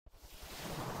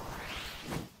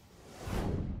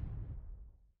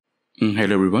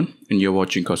Hello everyone, and you're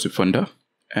watching Gossipfunda.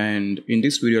 And in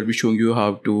this video, I'll be showing you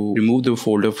how to remove the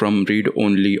folder from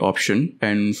read-only option.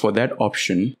 And for that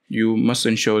option, you must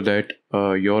ensure that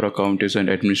your account is an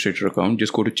administrator account.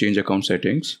 Just go to change account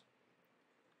settings.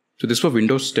 So this for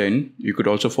Windows 10. You could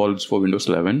also follow this for Windows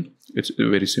 11. It's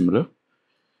very similar.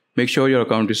 Make sure your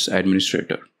account is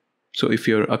administrator. So if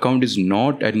your account is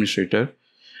not administrator,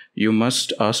 you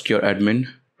must ask your admin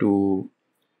to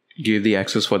give the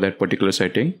access for that particular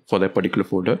setting, for that particular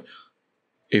folder.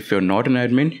 If you're not an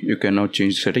admin, you cannot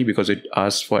change the setting because it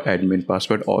asks for admin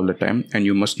password all the time, and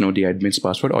you must know the admin's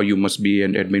password or you must be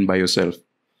an admin by yourself.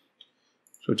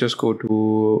 So just go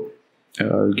to,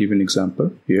 I'll give an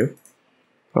example here,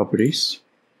 properties,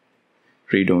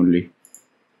 read only,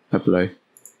 apply.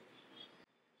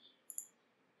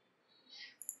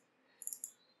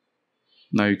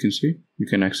 Now you can see, you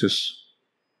can access.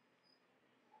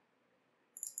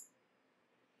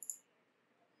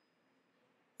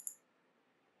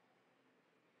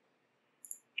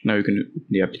 Now you can open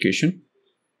the application.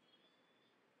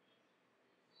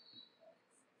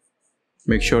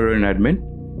 Make sure you're an admin,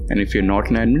 and if you're not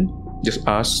an admin, just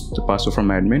ask the password from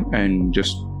admin and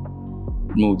just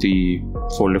move the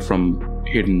folder from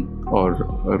hidden or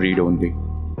read only.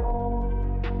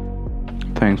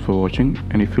 Thanks for watching,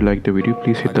 and if you like the video,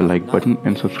 please hit the like button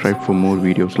and subscribe for more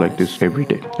videos like this every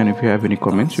day. And if you have any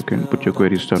comments, you can put your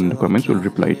queries down in the comments. We'll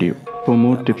reply to you. For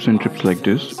more tips and tricks like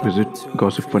this, visit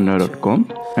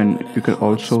gossipfunda.com, and you can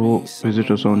also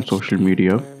visit us on social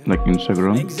media like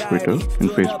Instagram, Twitter, and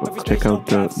Facebook. Check out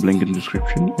the link in the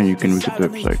description and you can visit the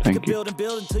website. Thank you.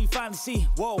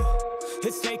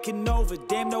 It's taking over,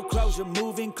 damn, no closure,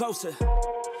 moving closer.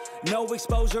 No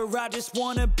exposure, I just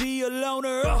wanna be a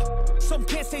loner. Some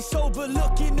can't stay sober,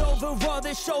 looking over all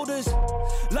their shoulders,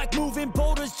 like moving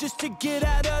boulders just to get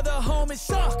out of the home. It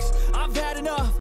sucks, I've had enough.